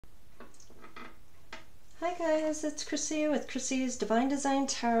Hi guys, it's Chrissie with Chrissie's Divine Design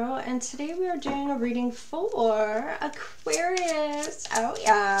Tarot, and today we are doing a reading for Aquarius. Oh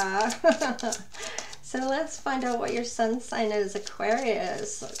yeah! So let's find out what your sun sign is,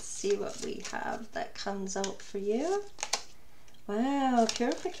 Aquarius. Let's see what we have that comes out for you. Wow,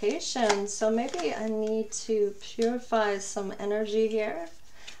 purification. So maybe I need to purify some energy here.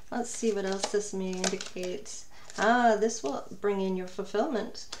 Let's see what else this may indicate. This will bring in your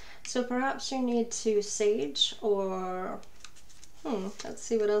fulfillment. So perhaps you need to sage, or let's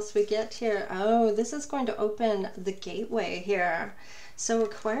see what else we get here. Oh, this is going to open the gateway here. So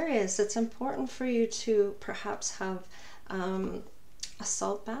Aquarius, it's important for you to perhaps have a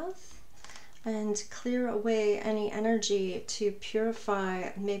salt bath and clear away any energy to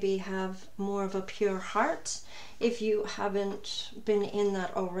purify, maybe have more of a pure heart if you haven't been in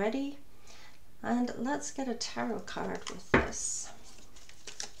that already. And let's get a tarot card with this.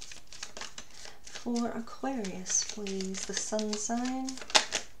 For Aquarius, please, the sun sign.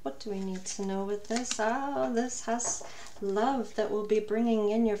 What do we need to know with this? Oh, this has love that will be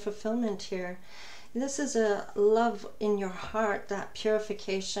bringing in your fulfillment here. This is a love in your heart, that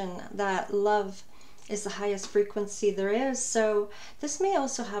purification, that love is the highest frequency there is. So this may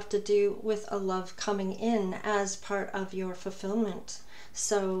also have to do with a love coming in as part of your fulfillment.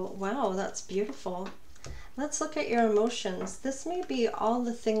 So wow, that's beautiful. Let's look at your emotions. This may be all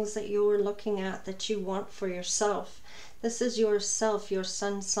the things that you were looking at that you want for yourself. This is yourself, your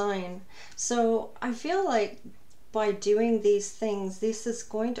sun sign. So I feel like by doing these things, this is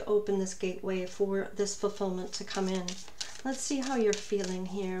going to open this gateway for this fulfillment to come in. Let's see how you're feeling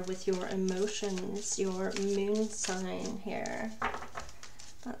here with your emotions, your moon sign here.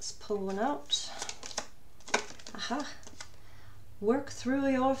 Let's pull one out. Aha. Work through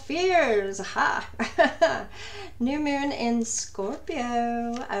your fears. Aha! New moon in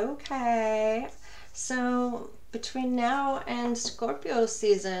Scorpio. Okay. So between now and Scorpio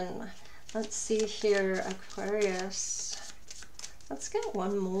season, let's see here, Aquarius. Let's get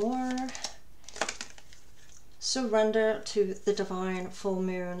one more. Surrender to the divine full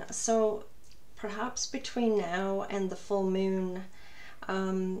moon. So perhaps between now and the full moon,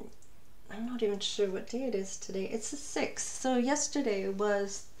 I'm not even sure what day it is today. It's the 6th. So yesterday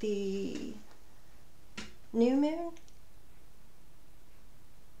was the new moon?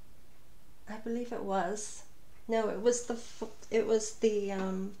 I believe it was. No, it was the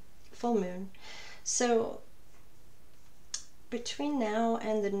full moon. So between now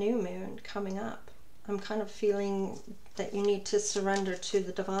and the new moon coming up, I'm kind of feeling that you need to surrender to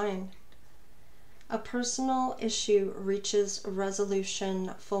the divine. A personal issue reaches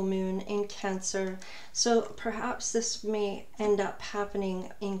resolution, full moon in Cancer. So perhaps this may end up happening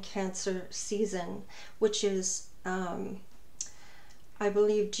in Cancer season, which is, I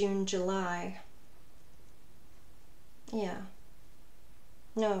believe, June, July. Yeah.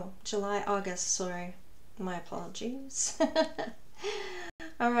 No, July, August, sorry. My apologies.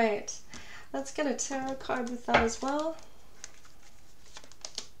 All right. Let's get a tarot card with that as well.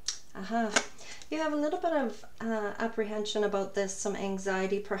 Aha. You have a little bit of apprehension about this, some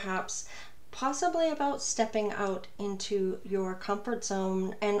anxiety perhaps, possibly about stepping out into your comfort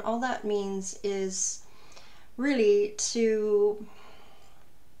zone. And all that means is really to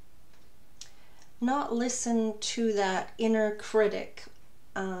not listen to that inner critic,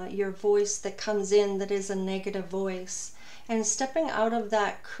 your voice that comes in that is a negative voice. And stepping out of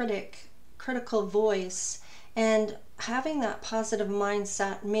that critical voice and having that positive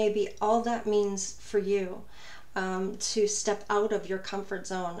mindset may be all that means for you, to step out of your comfort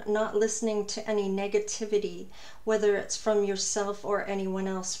zone, not listening to any negativity, whether it's from yourself or anyone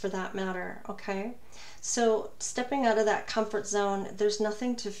else for that matter, okay? So stepping out of that comfort zone, there's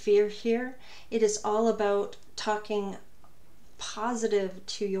nothing to fear here. It is all about talking positive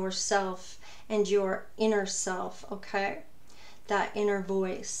to yourself and your inner self, okay? That inner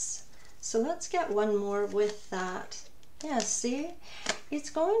voice. So let's get one more with that. Yeah, see? It's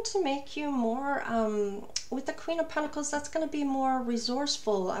going to make you more, with the Queen of Pentacles, that's going to be more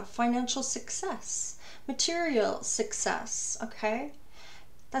resourceful, financial success, material success, okay?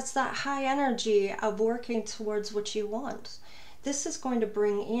 That's that high energy of working towards what you want. This is going to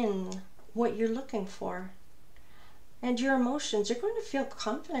bring in what you're looking for. And your emotions, you're going to feel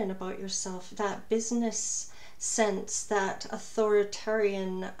confident about yourself, that business sense, that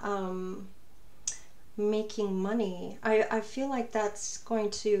authoritarian making money. I feel like that's going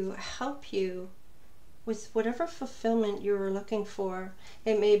to help you with whatever fulfillment you're looking for.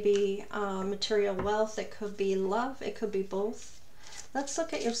 It may be material wealth, it could be love, it could be both. Let's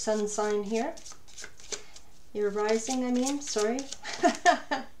look at your sun sign here. Your rising, sorry.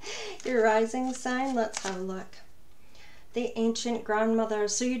 your rising sign? Let's have a look. The ancient grandmother.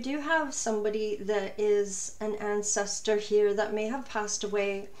 So you do have somebody that is an ancestor here that may have passed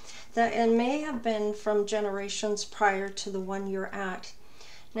away, that it may have been from generations prior to the one you're at.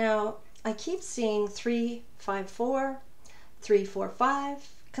 Now, I keep seeing 3, 5, 4, 3, 4, 5,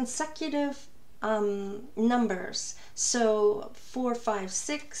 consecutive numbers. So 4, 5,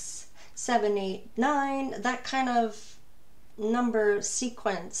 6, 7, 8, 9, that kind of number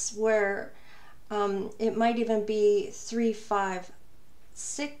sequence where it might even be 3, 5,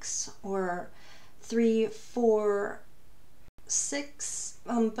 6 or 3, 4, 6,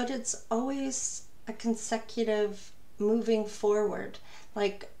 but it's always a consecutive moving forward,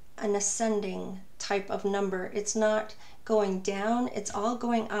 like an ascending type of number. It's not going down, it's all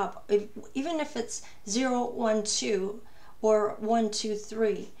going up. Even if it's 0, 1, 2 or 1, 2,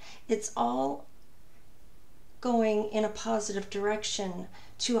 3, it's all going in a positive direction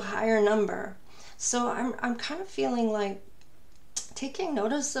to a higher number. So I'm kind of feeling like taking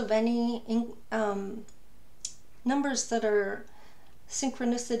notice of any numbers that are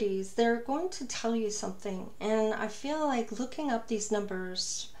synchronicities. They're going to tell you something, and I feel like looking up these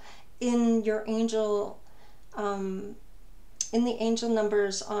numbers in your angel, in the angel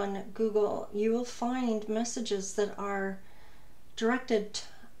numbers on Google, you will find messages that are directed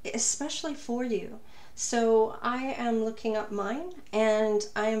especially for you. So I am looking up mine, and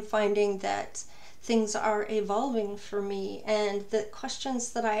I am finding that things are evolving for me, and the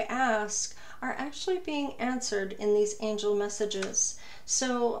questions that I ask are actually being answered in these angel messages.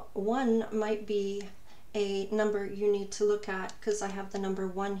 So 1 might be a number you need to look at, because I have the number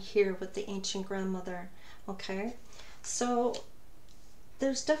 1 here with the ancient grandmother. Okay, so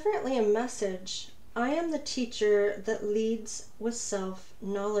there's definitely a message. I am the teacher that leads with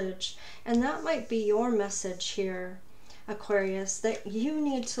self-knowledge, and that might be your message here, Aquarius, that you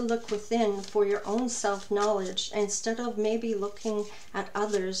need to look within for your own self-knowledge instead of maybe looking at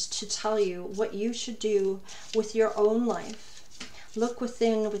others to tell you what you should do with your own life. Look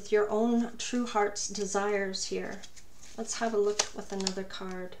within with your own true heart's desires here. Let's have a look with another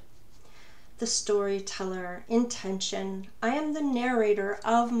card. The storyteller, intention. I am the narrator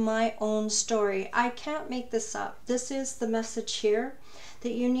of my own story. I can't make this up. This is the message here,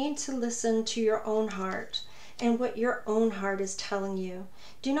 that you need to listen to your own heart and what your own heart is telling you.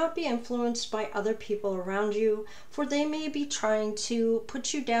 Do not be influenced by other people around you, for they may be trying to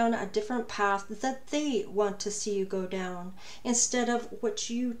put you down a different path that they want to see you go down, instead of what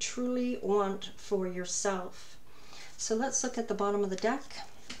you truly want for yourself. So let's look at the bottom of the deck.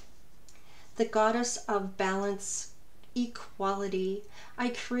 The goddess of balance, equality. I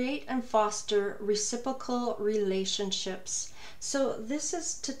create and foster reciprocal relationships. So this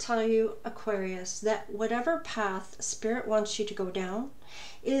is to tell you, Aquarius, that whatever path Spirit wants you to go down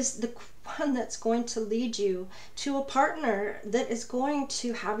is the one that's going to lead you to a partner that is going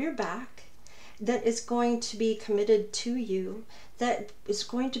to have your back, that is going to be committed to you, that is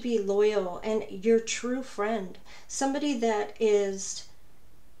going to be loyal and your true friend, somebody that is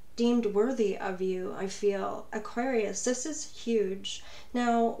deemed worthy of you. I feel, Aquarius, this is huge.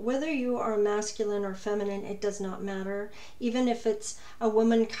 Now, whether you are masculine or feminine, it does not matter. Even if it's a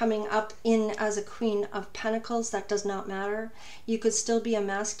woman coming up in as a Queen of Pentacles, that does not matter. You could still be a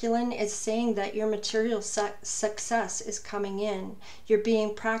masculine. It's saying that your material success is coming in. You're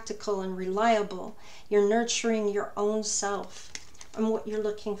being practical and reliable. You're nurturing your own self and what you're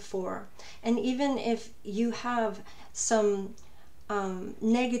looking for. And even if you have some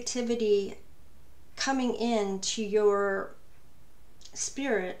negativity coming into your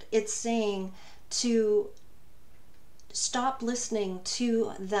spirit, it's saying to stop listening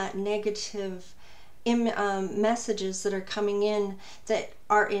to that negative messages that are coming in that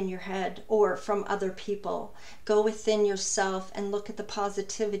are in your head or from other people. Go within yourself and look at the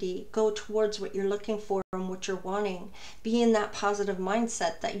positivity. Go towards what you're looking for and what you're wanting. Be in that positive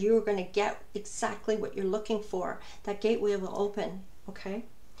mindset that you're going to get exactly what you're looking for. That gateway will open, okay?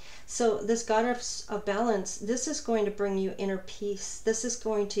 So this goddess of balance, this is going to bring you inner peace. This is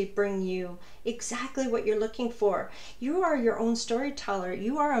going to bring you exactly what you're looking for. You are your own storyteller.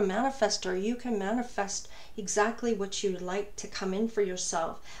 You are a manifestor. You can manifest exactly what you would like to come in for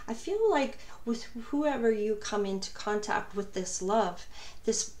yourself. I feel like with whoever you come into contact with, this love,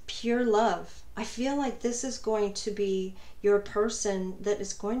 this pure love, I feel like this is going to be your person that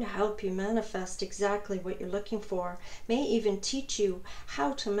is going to help you manifest exactly what you're looking for. May even teach you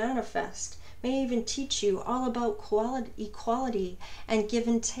how to manifest. May even teach you all about equality and give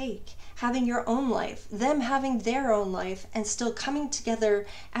and take. Having your own life, them having their own life, and still coming together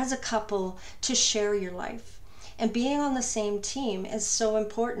as a couple to share your life. And being on the same team is so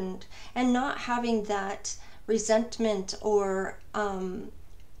important, and not having that resentment or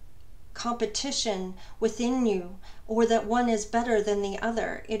competition within you, or that one is better than the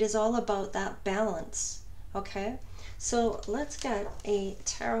other. It is all about that balance. Okay, so let's get a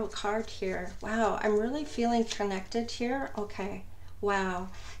tarot card here. Wow, I'm really feeling connected here. Okay, wow,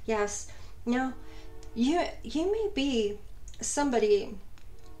 yes. Now you may be somebody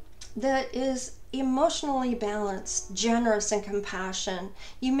that is emotionally balanced, generous, and compassion.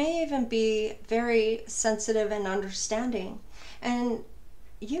 You may even be very sensitive and understanding, and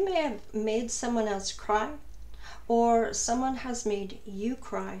you may have made someone else cry, or someone has made you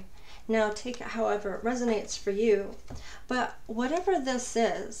cry. Now take it however it resonates for you. But whatever this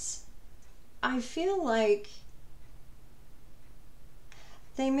is, I feel like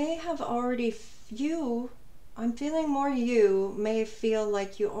they may have already, I'm feeling more you may feel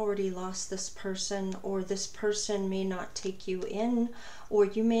like you already lost this person, or this person may not take you in, or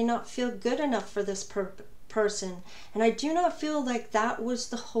you may not feel good enough for this person. And I do not feel like that was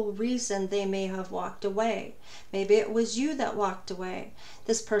the whole reason they may have walked away. Maybe it was you that walked away.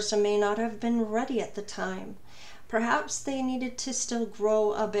 This person may not have been ready at the time. Perhaps they needed to still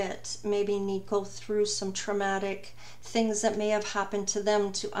grow a bit, maybe go through some traumatic things that may have happened to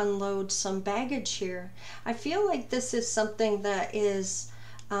them to unload some baggage here. I feel like this is something that is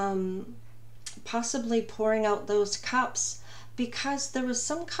possibly pouring out those cups, because there was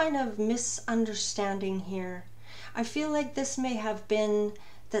some kind of misunderstanding here. I feel like this may have been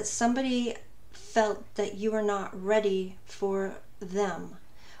that somebody felt that you are not ready for them,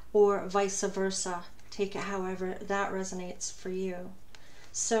 or vice versa. Take it however that resonates for you.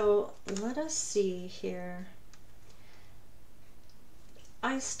 So let us see here.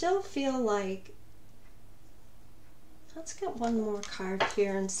 I still feel like, let's get one more card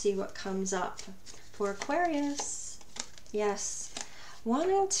here and see what comes up for Aquarius. Yes,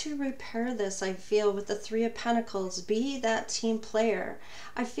 wanting to repair this, I feel, with the Three of Pentacles, be that team player.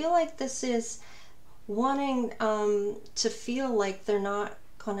 I feel like this is wanting to feel like they're not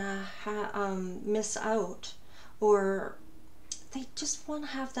gonna miss out, or they just want to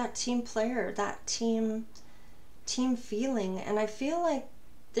have that team player, that team feeling. And I feel like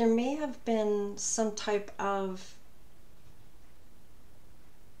there may have been some type of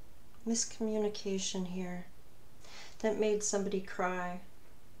miscommunication here that made somebody cry.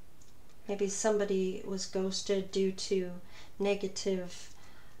 Maybe somebody was ghosted due to negative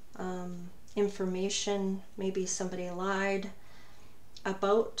information. Maybe somebody lied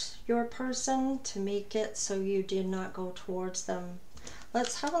about your person to make it so you did not go towards them.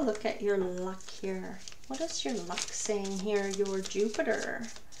 Let's have a look at your luck here. What is your luck saying here? Your Jupiter.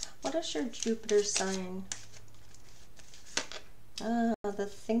 What is your Jupiter sign? The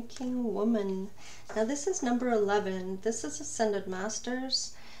Thinking Woman. Now this is number 11. This is Ascended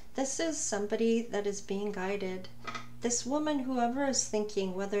Masters. This is somebody that is being guided. This woman, whoever is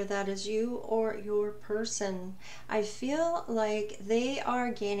thinking, whether that is you or your person, I feel like they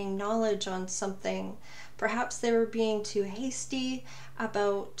are gaining knowledge on something. Perhaps they were being too hasty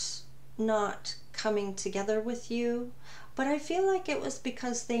about not coming together with you, but I feel like it was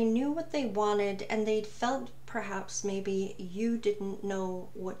because they knew what they wanted, and they felt perhaps maybe you didn't know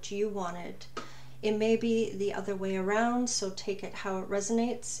what you wanted. It may be the other way around, so take it how it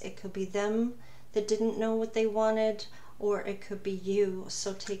resonates. It could be them that didn't know what they wanted, or it could be you,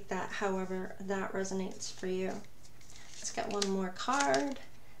 so take that however that resonates for you. Let's get one more card.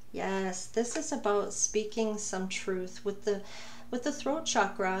 Yes, this is about speaking some truth with the throat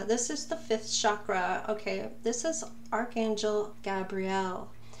chakra. This is the 5th chakra. Okay, this is Archangel Gabriel.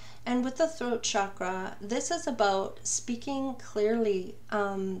 And with the throat chakra, this is about speaking clearly.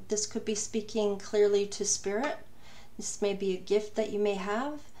 This could be speaking clearly to spirit. This may be a gift that you may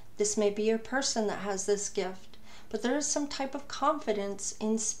have. This may be your person that has this gift. But there is some type of confidence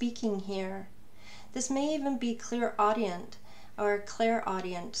in speaking here. This may even be clairaudient, or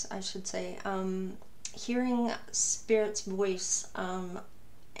clairaudient, I should say. Hearing spirit's voice.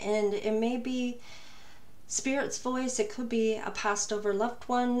 And it may be spirit's voice, it could be a passed over loved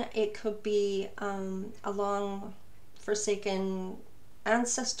one, it could be a long forsaken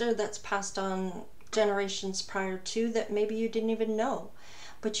ancestor that's passed on generations prior to that maybe you didn't even know.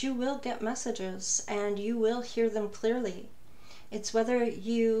 But you will get messages and you will hear them clearly. It's whether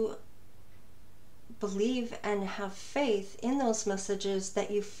you believe and have faith in those messages,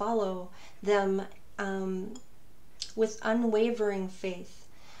 that you follow them with unwavering faith,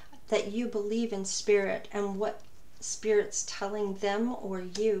 that you believe in spirit and what spirit's telling them or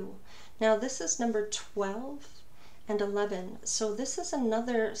you. Now this is number 12, and 11. So this is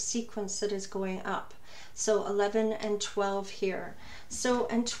another sequence that is going up. So 11 and 12 here. So,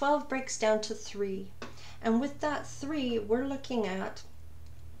 and 12 breaks down to 3. And with that 3, we're looking at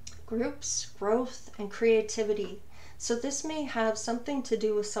groups, growth, and creativity. So this may have something to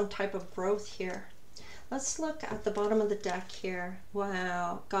do with some type of growth here. Let's look at the bottom of the deck here.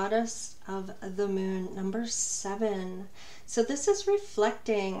 Wow, Goddess of the Moon, number 7. So this is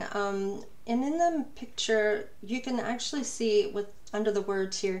reflecting, and in the picture, you can actually see with under the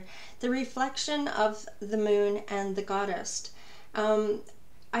words here, the reflection of the moon and the goddess.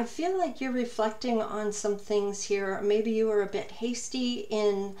 I feel like you're reflecting on some things here. Maybe you were a bit hasty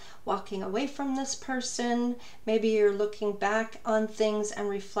in walking away from this person. Maybe you're looking back on things and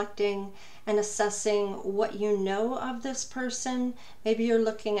reflecting and assessing what you know of this person. Maybe you're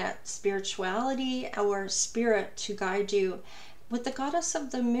looking at spirituality or spirit to guide you. With the Goddess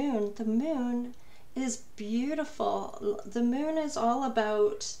of the moon is beautiful. The moon is all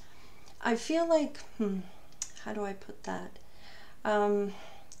about, I feel like, how do I put that?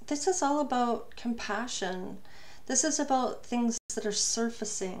 This is all about compassion. This is about things that are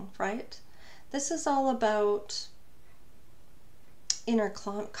surfacing, right? This is all about inner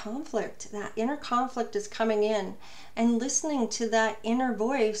conflict. That inner conflict is coming in and listening to that inner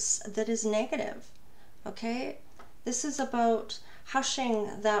voice that is negative, okay? This is about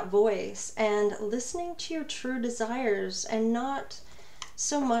hushing that voice and listening to your true desires and not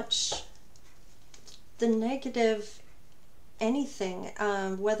so much the negative anything,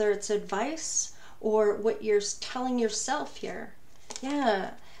 whether it's advice or what you're telling yourself here.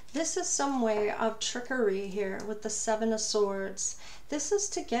 Yeah, this is some way of trickery here with the 7 of Swords. This is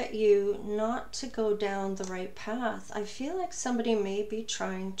to get you not to go down the right path. I feel like somebody may be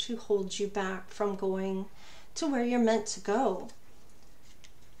trying to hold you back from going to where you're meant to go.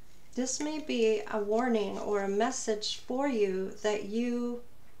 This may be a warning or a message for you that you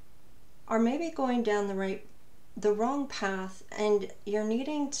are maybe going down the wrong path, and you're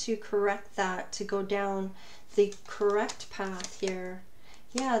needing to correct that to go down the correct path here.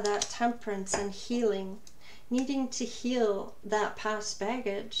 Yeah, that temperance and healing, needing to heal that past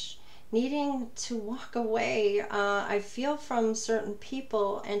baggage, needing to walk away, I feel, from certain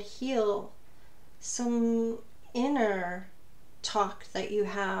people and heal some inner talk that you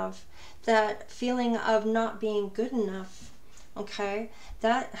have, that feeling of not being good enough, okay?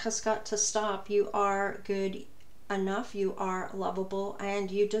 That has got to stop. You are good enough, you are lovable, and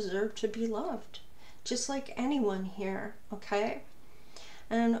you deserve to be loved, just like anyone here, okay?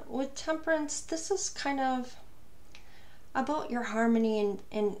 And with temperance, this is kind of about your harmony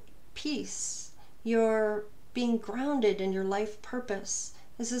and peace. You're being grounded in your life purpose.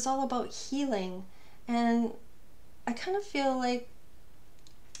 This is all about healing, and I kind of feel like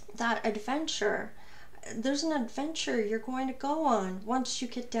that adventure, there's an adventure you're going to go on once you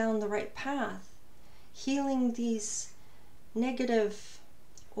get down the right path, healing these negative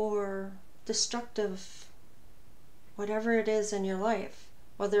or destructive, whatever it is in your life,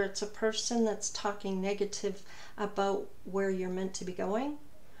 whether it's a person that's talking negative about where you're meant to be going,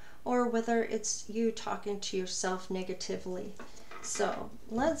 or whether it's you talking to yourself negatively. So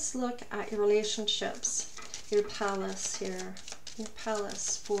let's look at your relationships, your palace here, your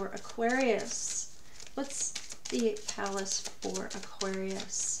palace for Aquarius. What's the palace for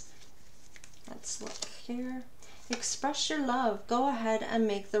Aquarius? Let's look here. Express your love. Go ahead and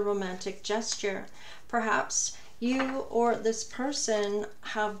make the romantic gesture. Perhaps you or this person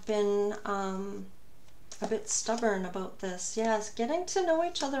have been a bit stubborn about this. Yes, getting to know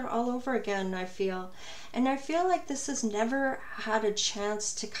each other all over again, I feel. And I feel like this has never had a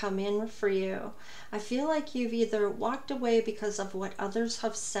chance to come in for you. I feel like you've either walked away because of what others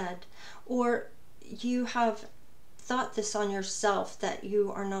have said, or you have thought this on yourself, that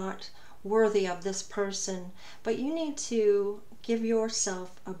you are not worthy of this person. But you need to give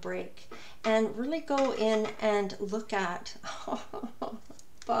yourself a break and really go in and look at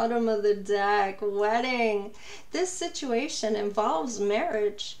bottom of the deck, wedding. This situation involves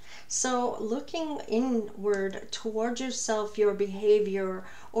marriage. So looking inward towards yourself, your behavior,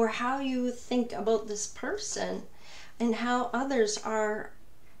 or how you think about this person, and how others are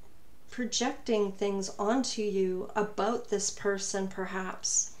projecting things onto you about this person,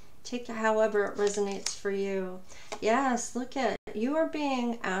 perhaps. Take it however it resonates for you. Yes, look at, you are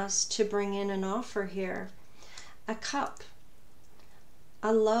being asked to bring in an offer here. A cup.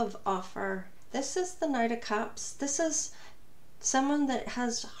 A love offer. This is the Knight of Cups. This is someone that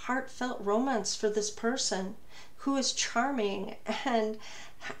has heartfelt romance for this person, who is charming and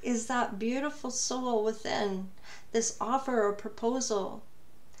is that beautiful soul within. This offer or proposal,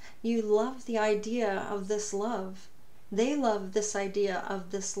 you love the idea of this love. They love this idea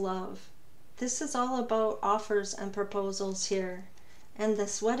of this love. This is all about offers and proposals here. And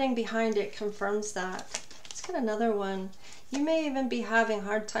this wedding behind it confirms that. Let's get another one. You may even be having a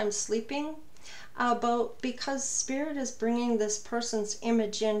hard time sleeping because Spirit is bringing this person's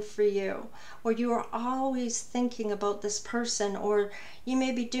image in for you, or you are always thinking about this person, or you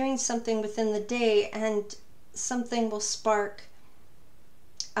may be doing something within the day and something will spark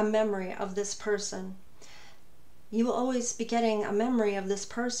a memory of this person. You will always be getting a memory of this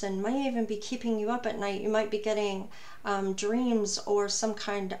person, might even be keeping you up at night. You might be getting dreams or some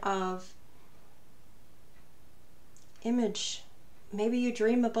kind of image. Maybe you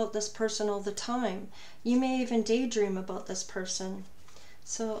dream about this person all the time. You may even daydream about this person.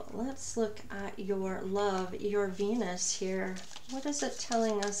 So let's look at your love, your Venus here. What is it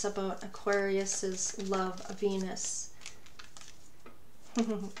telling us about Aquarius's love, Venus?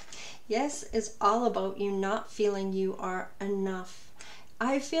 Yes, it's all about you not feeling you are enough.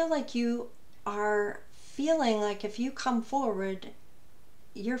 I feel like you are feeling like if you come forward,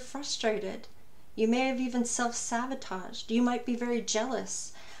 you're frustrated. You may have even self-sabotaged. You might be very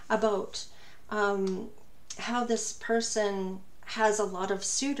jealous about how this person has a lot of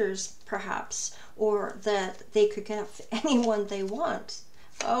suitors, perhaps, or that they could get anyone they want.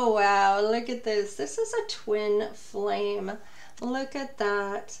 Oh, wow, look at this. This is a twin flame. Look at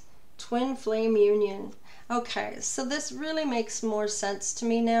that. Twin flame union. Okay, so this really makes more sense to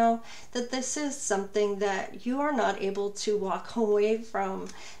me now, that this is something that you are not able to walk away from.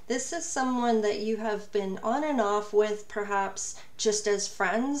 This is someone that you have been on and off with, perhaps just as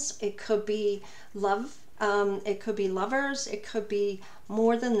friends. It could be love, it could be lovers, it could be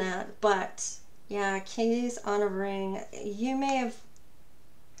more than that. But yeah, keys on a ring. You may have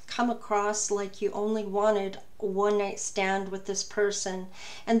come across like you only wanted a one-night stand with this person,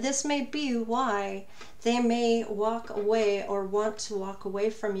 and this may be why they may walk away or want to walk away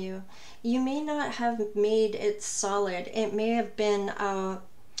from you. You may not have made it solid. It may have been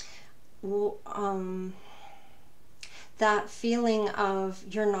that feeling of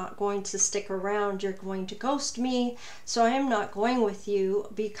you're not going to stick around, you're going to ghost me, so I am not going with you,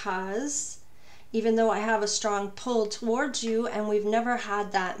 because even though I have a strong pull towards you and we've never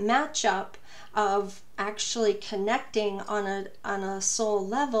had that matchup of actually connecting on a soul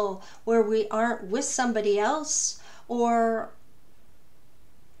level where we aren't with somebody else or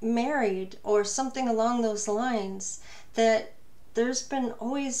married or something along those lines, that there's been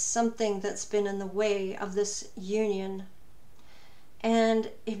always something that's been in the way of this union. And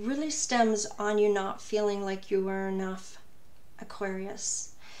it really stems on you not feeling like you are enough, Aquarius.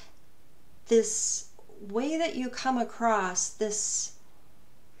 This way that you come across, this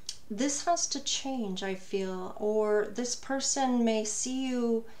has to change, I feel. Or this person may see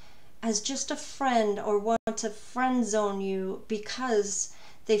you as just a friend or want to friend zone you because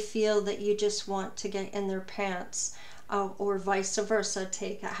they feel that you just want to get in their pants, or vice versa.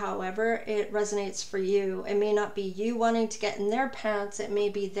 Take it however it resonates for you. It may not be you wanting to get in their pants, it may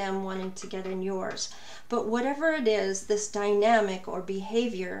be them wanting to get in yours. But whatever it is, this dynamic or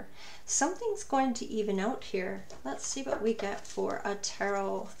behavior, something's going to even out here. Let's see what we get for a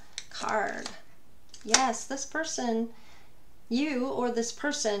tarot card. Yes, this person, you or this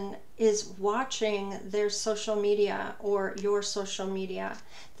person, is watching their social media or your social media.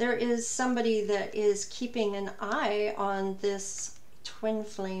 There is somebody that is keeping an eye on this twin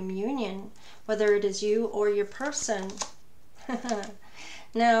flame union, whether it is you or your person.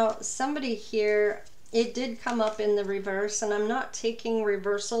 Now, somebody here, it did come up in the reverse, and I'm not taking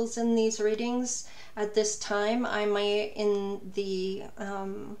reversals in these readings at this time. I might in the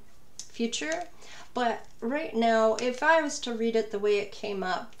future. But right now, if I was to read it the way it came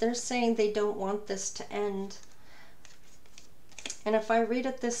up, they're saying they don't want this to end. And if I read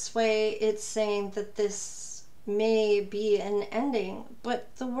it this way, it's saying that this may be an ending.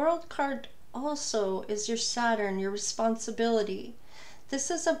 But the World card also is your Saturn, your responsibility. This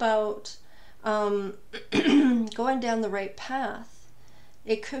is about going down the right path.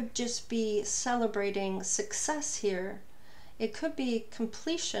 It could just be celebrating success here. It could be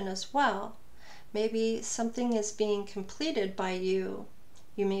completion as well. Maybe something is being completed by you.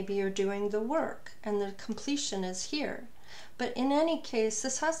 Maybe you're doing the work and the completion is here. But in any case,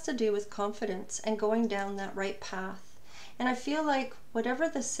 this has to do with confidence and going down that right path. And I feel like whatever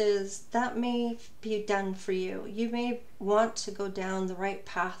this is, that may be done for you. You may want to go down the right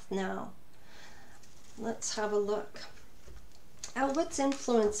path now. Let's have a look at what's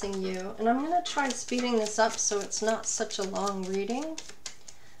influencing you. And I'm going to try speeding this up so it's not such a long reading.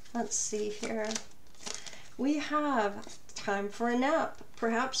 Let's see here. We have time for a nap.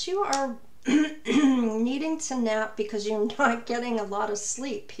 Perhaps you are needing to nap because you're not getting a lot of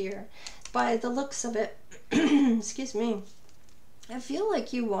sleep here. By the looks of it, excuse me, I feel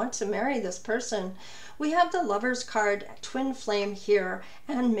like you want to marry this person. We have the Lover's card, twin flame here,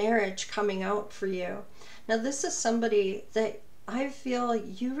 and marriage coming out for you. Now this is somebody that I feel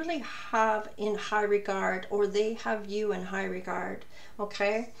you really have in high regard, or they have you in high regard,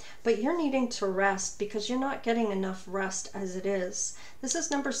 okay? But you're needing to rest because you're not getting enough rest as it is. This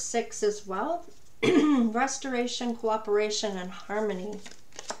is number 6 as well. Restoration, cooperation, and harmony.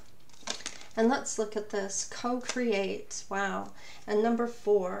 And let's look at this. Co-create. Wow. And number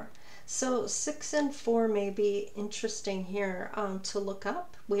 4. So 6 and 4 may be interesting here to look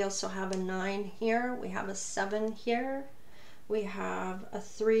up. We also have a 9 here. We have a 7 here. We have a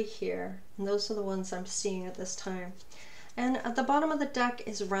 3 here. And those are the ones I'm seeing at this time. And at the bottom of the deck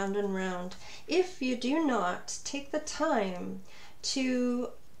is round and round. If you do not take the time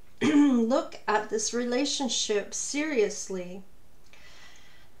to look at this relationship seriously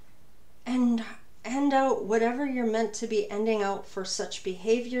and end out whatever you're meant to be ending out for such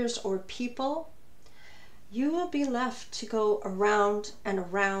behaviors or people, you will be left to go around and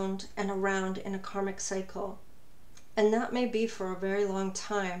around and around in a karmic cycle. And that may be for a very long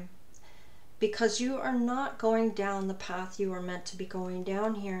time, because you are not going down the path you are meant to be going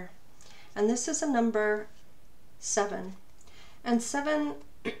down here. And this is a number 7. And 7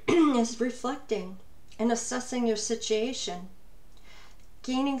 is reflecting and assessing your situation,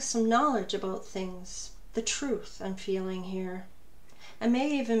 gaining some knowledge about things, the truth I'm feeling here. And may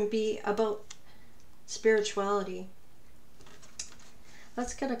even be about spirituality.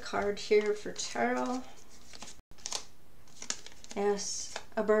 Let's get a card here for tarot. Yes,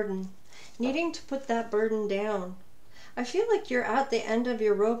 a burden. Needing to put that burden down. I feel like you're at the end of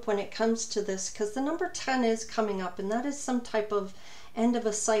your rope when it comes to this, because the number 10 is coming up, and that is some type of end of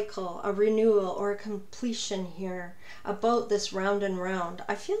a cycle, a renewal, or a completion here about this round and round.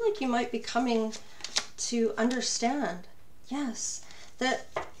 I feel like you might be coming to understand, yes, that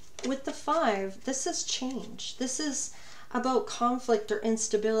with the 5, this is change. This is about conflict or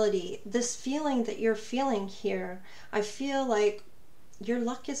instability. This feeling that you're feeling here, I feel like your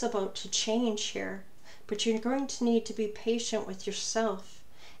luck is about to change here, but you're going to need to be patient with yourself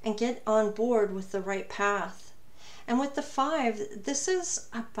and get on board with the right path. And with the 5, this is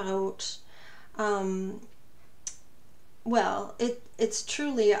about, well, it's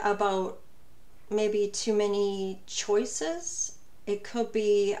truly about maybe too many choices. It could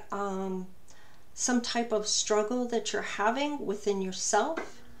be some type of struggle that you're having within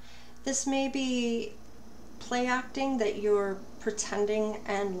yourself. This may be play acting, that you're pretending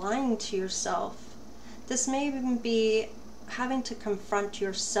and lying to yourself. This may even be having to confront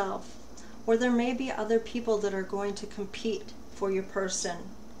yourself, or there may be other people that are going to compete for your person.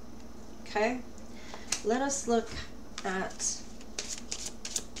 Okay, let us look at,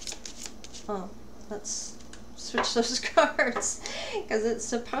 oh, let's switch those cards, because it's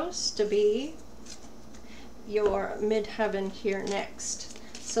supposed to be your midheaven here next.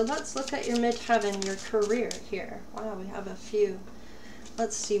 So let's look at your midheaven, your career here. Wow, we have a few.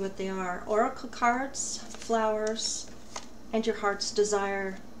 Let's see what they are. Oracle cards, flowers, and your heart's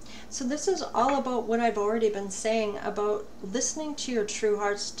desire. So this is all about what I've already been saying about listening to your true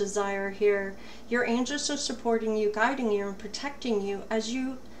heart's desire here. Your angels are supporting you, guiding you, and protecting you as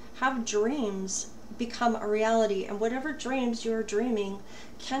you have dreams become a reality. And whatever dreams you're dreaming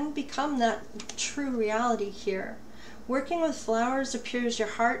can become that true reality here. Working with flowers appears your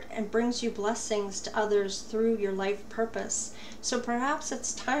heart and brings you blessings to others through your life purpose. So perhaps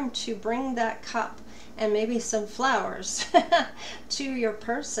it's time to bring that cup and maybe some flowers to your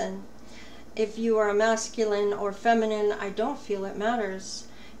person. If you are a masculine or feminine, I don't feel it matters.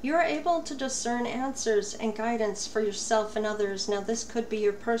 You are able to discern answers and guidance for yourself and others. Now this could be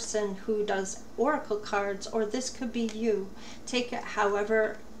your person who does oracle cards, or this could be you. Take it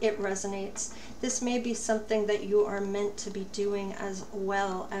however it resonates. This may be something that you are meant to be doing as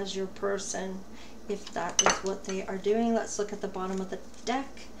well as your person, if that is what they are doing. Let's look at the bottom of the deck.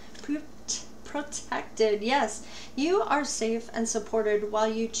 Protected. Yes, you are safe and supported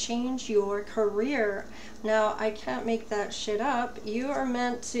while you change your career. Now, I can't make that shit up. You are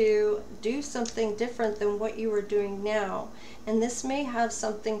meant to do something different than what you are doing now, and this may have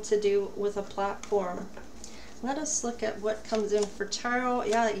something to do with a platform. Let us look at what comes in for tarot.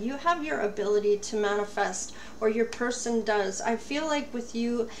 Yeah, you have your ability to manifest, or your person does. I feel like with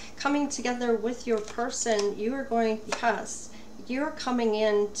you coming together with your person, you are going, yes, you're coming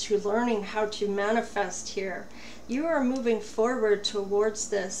in to learning how to manifest here. You are moving forward towards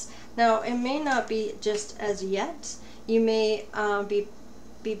this. Now, it may not be just as yet. You may be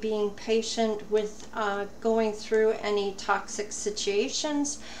be being patient with going through any toxic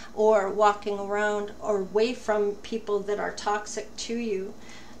situations, or walking around or away from people that are toxic to you,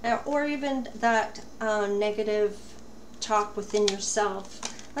 or even that negative talk within yourself.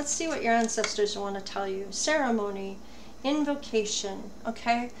 Let's see what your ancestors want to tell you. Ceremony, invocation,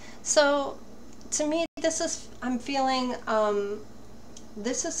 okay? So to me, this is, I'm feeling,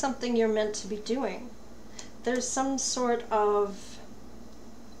 this is something you're meant to be doing. There's some sort of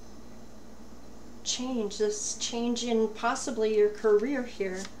change, this change in possibly your career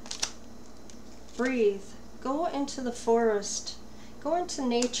here. Breathe. Go into the forest. Go into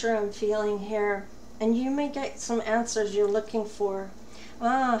nature, I'm feeling here. And you may get some answers you're looking for.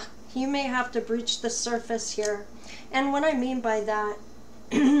 You may have to breach the surface here. And what I mean by that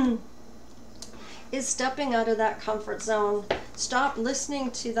is stepping out of that comfort zone. Stop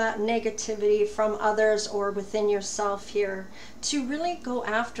listening to that negativity from others or within yourself here, to really go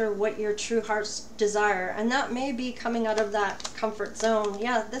after what your true heart's desire. And that may be coming out of that comfort zone.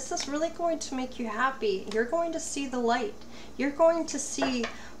 Yeah, this is really going to make you happy. You're going to see the light. You're going to see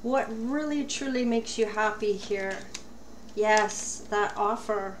what really truly makes you happy here. Yes, that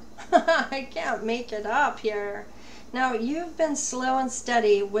offer. I can't make it up here. Now, you've been slow and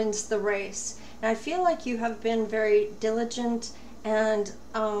steady wins the race. And I feel like you have been very diligent and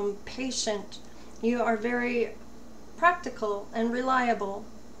patient. You are very practical and reliable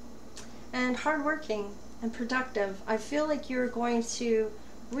and hardworking and productive. I feel like you're going to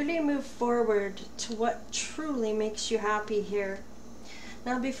really move forward to what truly makes you happy here.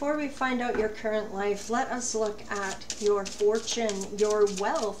 Now, before we find out your current life, let us look at your fortune, your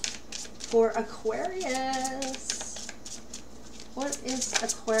wealth for Aquarius. What is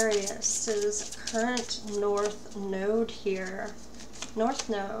Aquarius's current North Node here? North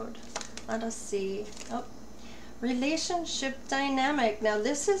Node. Let us see. Oh, relationship dynamic. Now,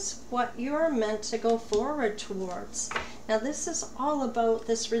 this is what you're meant to go forward towards. Now, this is all about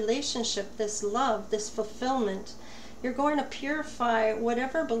this relationship, this love, this fulfillment. You're going to purify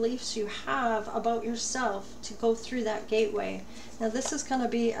whatever beliefs you have about yourself to go through that gateway. Now, this is going to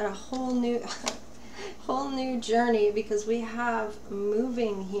be a whole new journey, because we have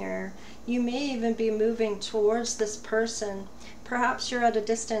moving here. You may even be moving towards this person. Perhaps you're at a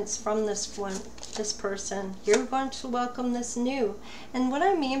distance from this person. You're going to welcome this new. And what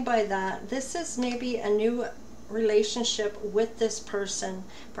I mean by that, this is maybe a new relationship with this person.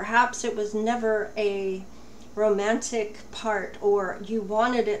 Perhaps it was never a romantic part, or you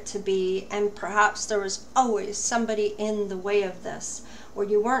wanted it to be, and perhaps there was always somebody in the way of this, or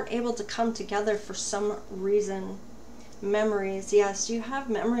you weren't able to come together for some reason. Memories. Yes, you have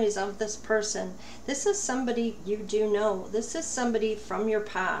memories of this person. This is somebody you do know. This is somebody from your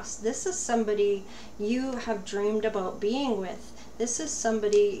past. This is somebody you have dreamed about being with. This is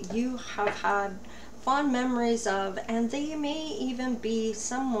somebody you have had fond memories of, and they may even be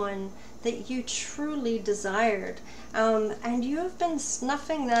someone that you truly desired, and you have been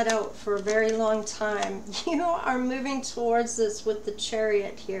snuffing that out for a very long time. You are moving towards this with the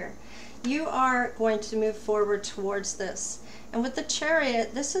Chariot here. You are going to move forward towards this. And with the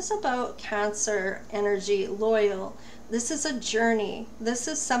Chariot, this is about Cancer energy, loyal. This is a journey. This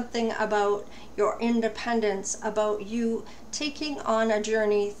is something about your independence, about you taking on a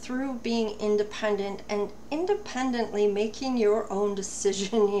journey through being independent and independently making your own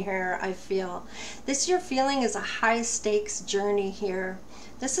decision here, I feel. This you're feeling is a high stakes journey here.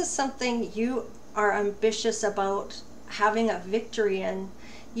 This is something you are ambitious about having a victory in.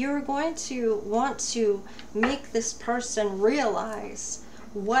 You're going to want to make this person realize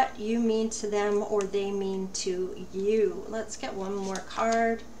what you mean to them or they mean to you. Let's get one more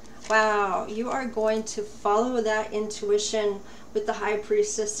card. Wow, you are going to follow that intuition with the High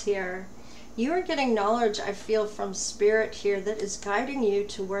Priestess here. You are getting knowledge, I feel, from Spirit here that is guiding you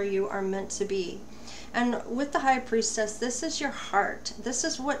to where you are meant to be. And with the High Priestess, this is your heart. This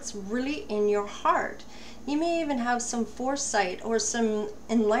is what's really in your heart. You may even have some foresight or some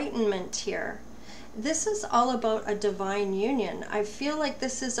enlightenment here. This is all about a divine union. I feel like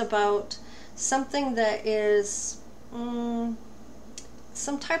this is about something that is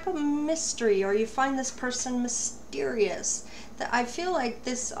some type of mystery, or you find this person mysterious. That I feel like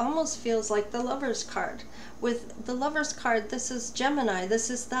this almost feels like the Lover's card. With the Lover's card, this is Gemini. This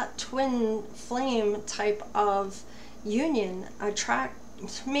is that twin flame type of union,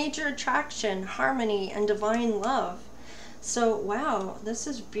 major attraction, harmony, and divine love. So wow, this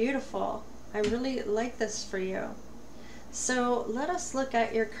is beautiful. I really like this for you. So let us look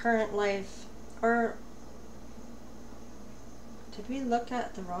at your current life. Or did we look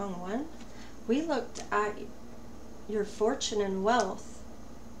at the wrong one? We looked at your fortune and wealth.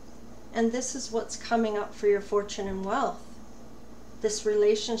 And this is what's coming up for your fortune and wealth, this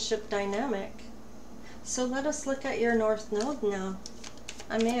relationship dynamic. So let us look at your North Node now.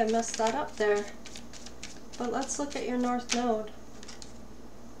 I may have messed that up there, but let's look at your North Node.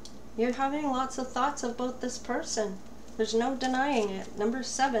 You're having lots of thoughts about this person. There's no denying it. Number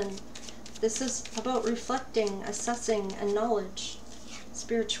 7, this is about reflecting, assessing, and knowledge.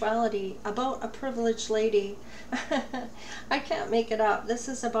 Spirituality, about a privileged lady. I can't make it up. This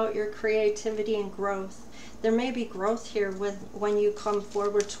is about your creativity and growth. There may be growth here when you come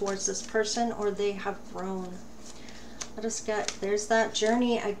forward towards this person, or they have grown. Let us get, there's that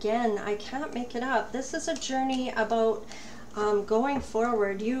journey again. I can't make it up. This is a journey about going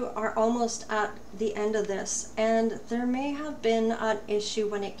forward. You are almost at the end of this, and there may have been an issue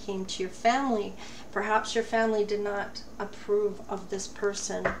when it came to your family. Perhaps your family did not approve of this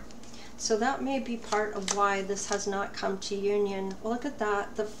person. So that may be part of why this has not come to union. Well, look at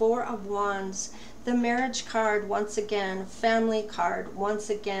that, the 4 of Wands, the marriage card once again, family card once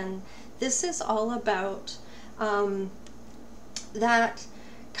again. This is all about that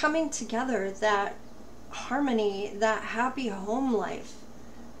coming together, that harmony, that happy home life,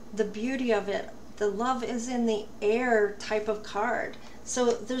 the beauty of it. The love is in the air type of card.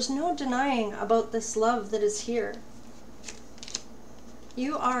 So there's no denying about this love that is here.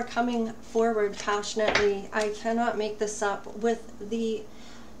 You are coming forward passionately. I cannot make this up, with the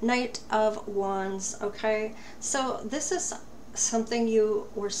Knight of Wands, okay? So this is something you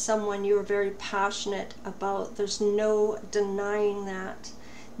or someone you are very passionate about. There's no denying that.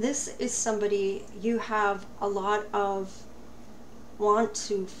 This is somebody you have a lot of want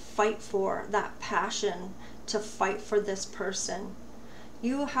to fight for, that passion to fight for this person.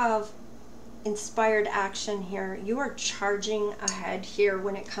 You have inspired action here. You are charging ahead here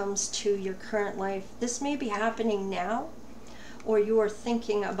when it comes to your current life. This may be happening now, or you are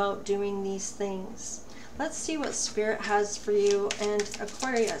thinking about doing these things. Let's see what Spirit has for you. And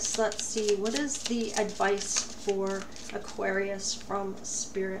Aquarius, let's see, what is the advice for Aquarius from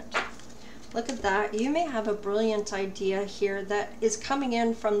Spirit? Look at that. You may have a brilliant idea here that is coming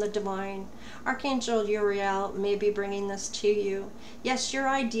in from the divine. Archangel Uriel may be bringing this to you. Yes, your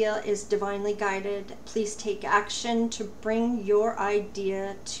idea is divinely guided. Please take action to bring your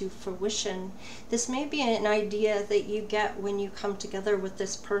idea to fruition. This may be an idea that you get when you come together with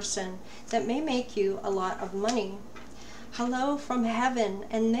this person that may make you a lot of money. Hello from heaven,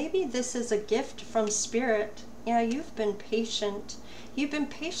 and maybe this is a gift from Spirit. Yeah, you've been patient. You've been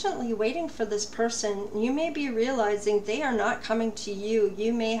patiently waiting for this person. You may be realizing they are not coming to you.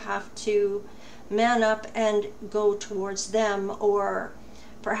 You may have to man up and go towards them, or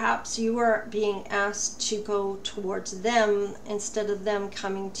perhaps you are being asked to go towards them instead of them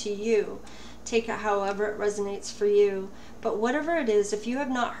coming to you. Take it however it resonates for you. But whatever it is, if you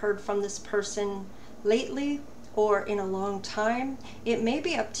have not heard from this person lately or in a long time, it may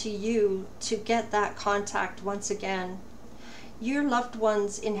be up to you to get that contact once again. Your loved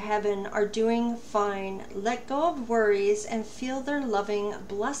ones in heaven are doing fine. Let go of worries and feel their loving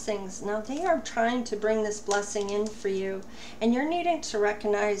blessings. Now they are trying to bring this blessing in for you, and you're needing to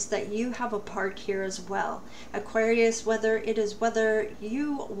recognize that you have a part here as well. Aquarius, whether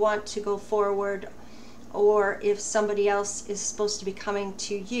you want to go forward or if somebody else is supposed to be coming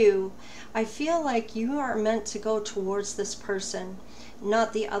to you, I feel like you are meant to go towards this person,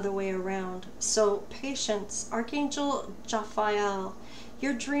 not the other way around. So patience. Archangel Raphael,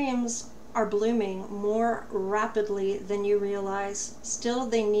 your dreams are blooming more rapidly than you realize. Still,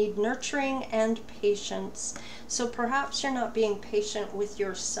 they need nurturing and patience. So perhaps you're not being patient with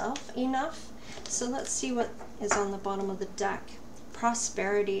yourself enough. So let's see what is on the bottom of the deck.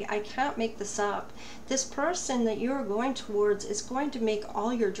 Prosperity. I can't make this up. This person that you are going towards is going to make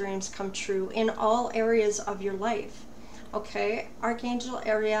all your dreams come true in all areas of your life. Okay, Archangel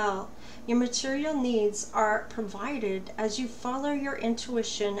Ariel, your material needs are provided as you follow your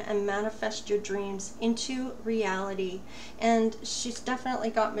intuition and manifest your dreams into reality. And she's definitely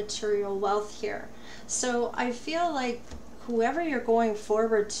got material wealth here. So I feel like whoever you're going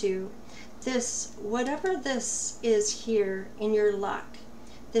forward to, whatever this is here in your luck,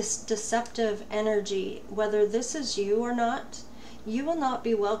 this deceptive energy, whether this is you or not, you will not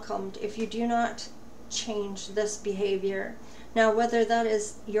be welcomed if you do not change this behavior. Now, whether that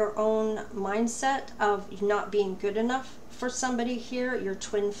is your own mindset of not being good enough for somebody here, your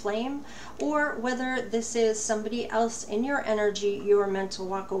twin flame, or whether this is somebody else in your energy you are meant to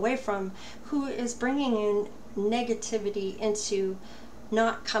walk away from, who is bringing in negativity into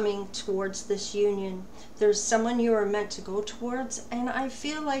not coming towards this union. There's someone you are meant to go towards, and I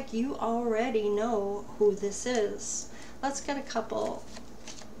feel like you already know who this is. Let's get a couple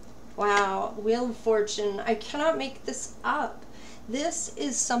Wow, Wheel of Fortune. I cannot make this up. This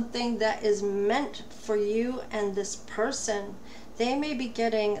is something that is meant for you and this person. They may be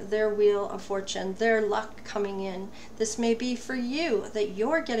getting their Wheel of Fortune, their luck coming in. This may be for you, that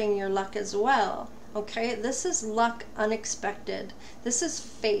you're getting your luck as well. Okay, this is luck unexpected. This is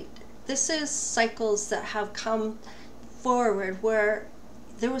fate. This is cycles that have come forward where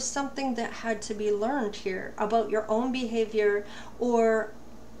there was something that had to be learned here about your own behavior or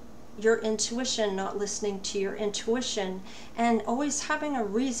your intuition, not listening to your intuition, and always having a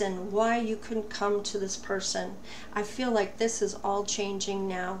reason why you couldn't come to this person. I feel like this is all changing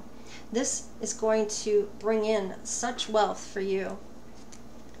now. This is going to bring in such wealth for you.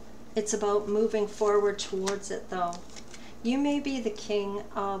 It's about moving forward towards it though. You may be the King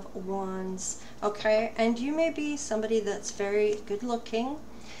of Wands, okay? And you may be somebody that's very good looking,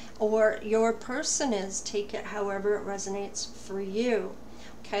 or your person is. Take it however it resonates for you.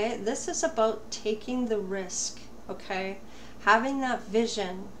 Okay, this is about taking the risk, okay? Having that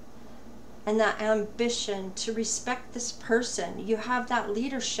vision and that ambition to respect this person. You have that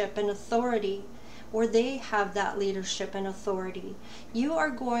leadership and authority, or they have that leadership and authority. You are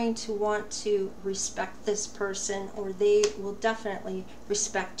going to want to respect this person, or they will definitely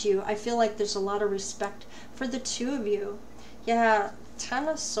respect you. I feel like there's a lot of respect for the two of you. Yeah, Ten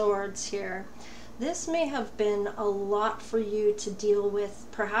of Swords here. This may have been a lot for you to deal with.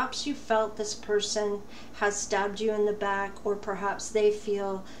 Perhaps you felt this person has stabbed you in the back, or perhaps they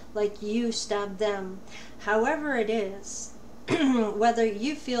feel like you stabbed them. However it is, whether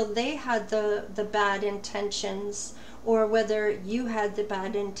you feel they had the bad intentions or whether you had the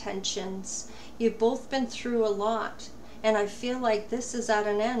bad intentions, you've both been through a lot. And I feel like this is at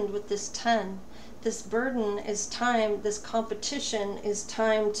an end with this 10. This burden is time, this competition is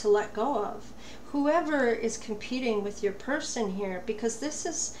time to let go of. Whoever is competing with your person here, because this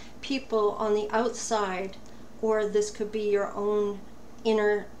is people on the outside, or this could be your own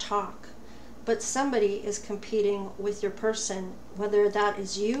inner talk, but somebody is competing with your person, whether that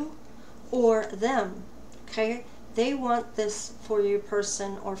is you or them, okay? They want this for your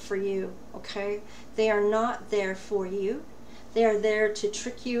person or for you, okay? They are not there for you. They are there to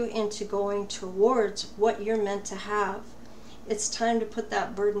trick you into going towards what you're meant to have. It's time to put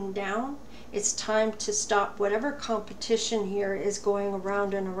that burden down. It's time to stop whatever competition here is going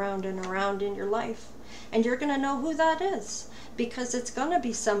around and around and around in your life. And you're going to know who that is, because it's going to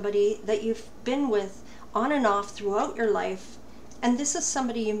be somebody that you've been with on and off throughout your life. And this is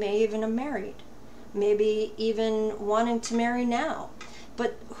somebody you may even have married, maybe even wanting to marry now.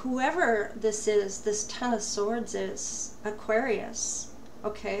 But whoever this is, this Ten of Swords is Aquarius,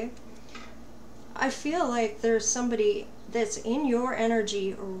 okay? I feel like there's somebody that's in your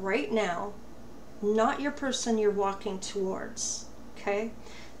energy right now, not your person you're walking towards, okay?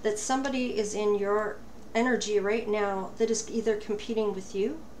 That somebody is in your energy right now that is either competing with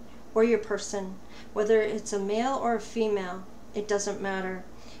you or your person. Whether it's a male or a female, it doesn't matter.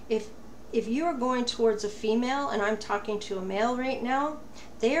 If you are going towards a female, and I'm talking to a male right now,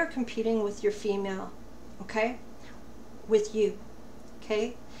 they are competing with your female, okay? With you,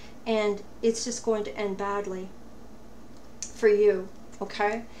 okay? And it's just going to end badly for you,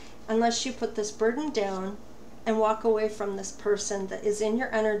 okay? Unless you put this burden down and walk away from this person that is in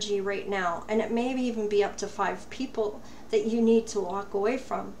your energy right now. And it may even be up to 5 people that you need to walk away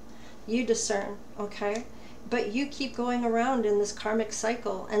from. You discern, okay? But you keep going around in this karmic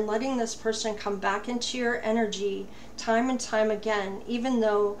cycle and letting this person come back into your energy time and time again, even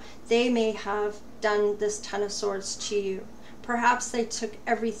though they may have done this Ten of Swords to you. Perhaps they took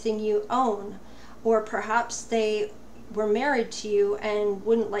everything you own, or perhaps they were married to you and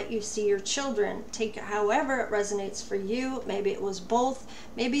wouldn't let you see your children. Take it however it resonates for you. Maybe it was both.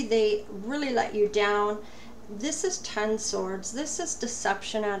 Maybe they really let you down. This is 10 Swords. This is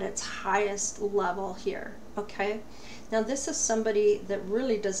deception at its highest level here, okay? Now this is somebody that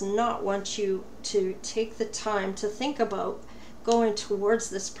really does not want you to take the time to think about going towards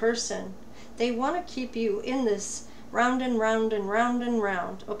this person. They want to keep you in this round and round and round and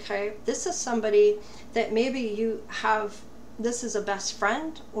round, okay? This is somebody that maybe you have, this is a best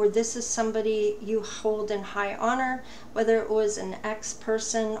friend, or this is somebody you hold in high honor, whether it was an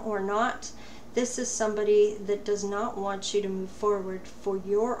ex-person or not. This is somebody that does not want you to move forward for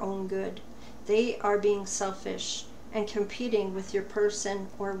your own good. They are being selfish and competing with your person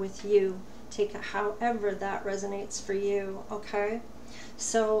or with you. Take it however that resonates for you, okay?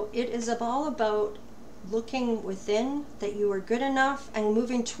 So it is all about looking within, that you are good enough, and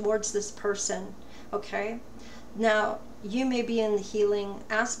moving towards this person, okay? Now, you may be in the healing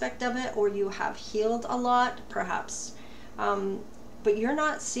aspect of it, or you have healed a lot, perhaps. but you're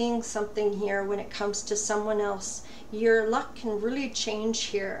not seeing something here when it comes to someone else. Your luck can really change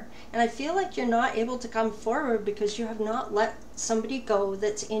here. And I feel like you're not able to come forward because you have not let somebody go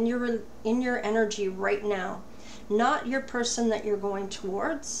that's in your energy right now. Not your person that you're going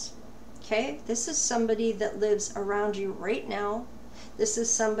towards. Okay? This is somebody that lives around you right now. This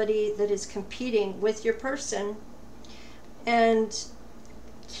is somebody that is competing with your person and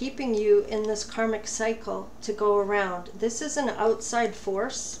keeping you in this karmic cycle to go around. This is an outside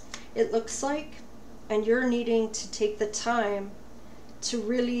force, it looks like, and you're needing to take the time to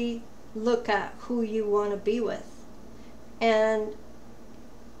really look at who you want to be with and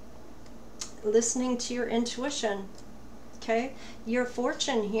listening to your intuition. Okay? Your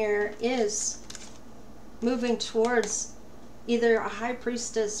fortune here is moving towards either a high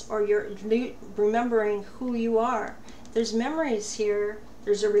priestess or you're remembering who you are. There's memories here.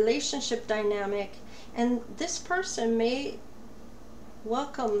 There's a relationship dynamic, and this person may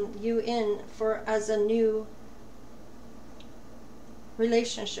welcome you in for as a new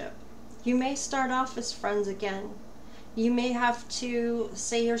relationship. You may start off as friends again. You may have to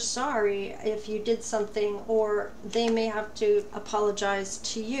say you're sorry if you did something, or they may have to apologize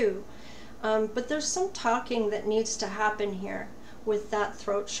to you. But there's some talking that needs to happen here with that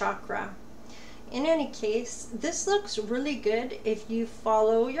throat chakra. In any case, this looks really good if you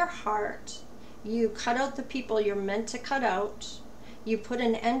follow your heart. You cut out the people you're meant to cut out. You put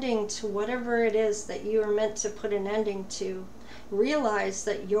an ending to whatever it is that you are meant to put an ending to. Realize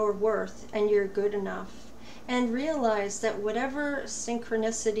that you're worth and you're good enough. And realize that whatever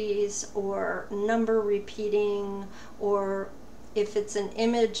synchronicities or number repeating, or if it's an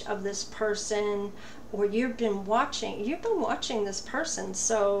image of this person, or you've been watching this person,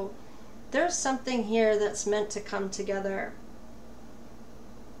 so there's something here that's meant to come together.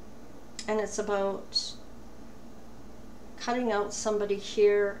 And it's about cutting out somebody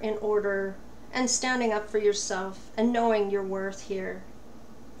here in order and standing up for yourself and knowing your worth here,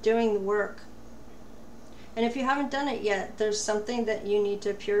 doing the work. And if you haven't done it yet, there's something that you need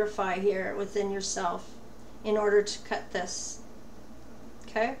to purify here within yourself in order to cut this.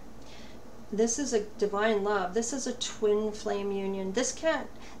 Okay? This is a divine love. This is a twin flame union. This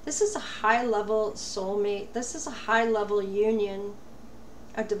is a high level soulmate. This is a high level union,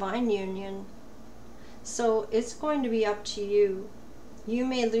 a divine union. So it's going to be up to you. You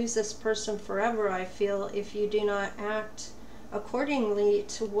may lose this person forever, I feel, if you do not act accordingly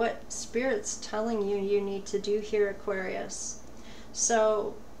to what Spirit's telling you you need to do here, Aquarius.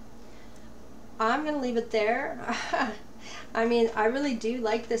 So I'm going to leave it there. I mean, I really do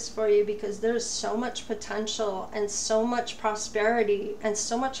like this for you because there's so much potential and so much prosperity and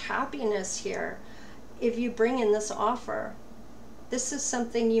so much happiness here if you bring in this offer. This is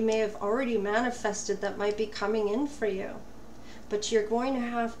something you may have already manifested that might be coming in for you. But you're going to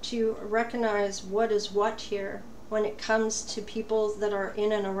have to recognize what is what here when it comes to people that are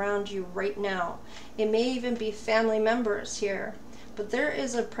in and around you right now. It may even be family members here. But there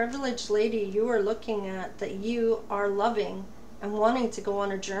is a privileged lady you are looking at that you are loving and wanting to go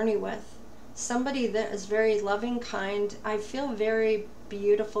on a journey with. Somebody that is very loving, kind. I feel very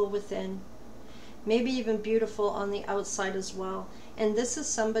beautiful within. Maybe even beautiful on the outside as well. And this is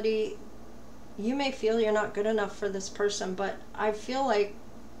somebody, you may feel you're not good enough for this person, but I feel like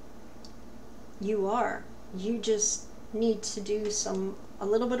you are. You just need to do a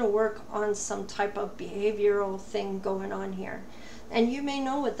little bit of work on some type of behavioral thing going on here. And you may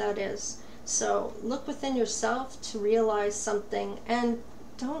know what that is. So look within yourself to realize something, and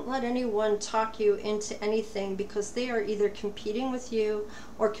don't let anyone talk you into anything, because they are either competing with you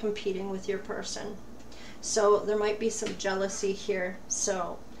or competing with your person. So there might be some jealousy here.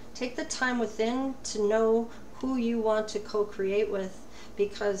 So take the time within to know who you want to co-create with,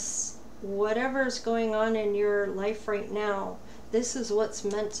 because whatever is going on in your life right now, this is what's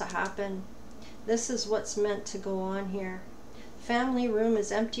meant to happen. This is what's meant to go on here. Family room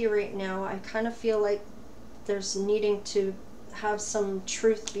is empty right now. I kind of feel like there's needing to have some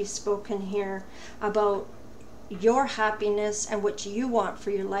truth be spoken here about your happiness and what you want for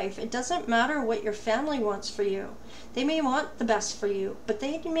your life. It doesn't matter what your family wants for you. They may want the best for you, but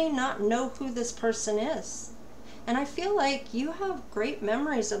they may not know who this person is. And I feel like you have great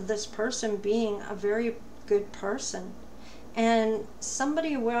memories of this person being a very good person. And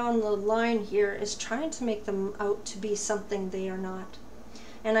somebody around the line here is trying to make them out to be something they are not.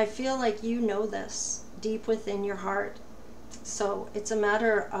 And I feel like you know this deep within your heart. So it's a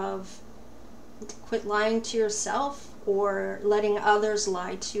matter of quit lying to yourself or letting others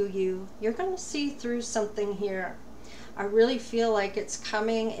lie to you. You're going to see through something here. I really feel like it's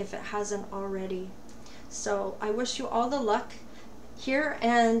coming if it hasn't already. So I wish you all the luck here,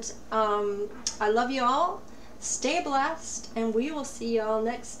 and I love you all. Stay blessed, and we will see you all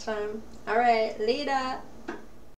next time. All right, later.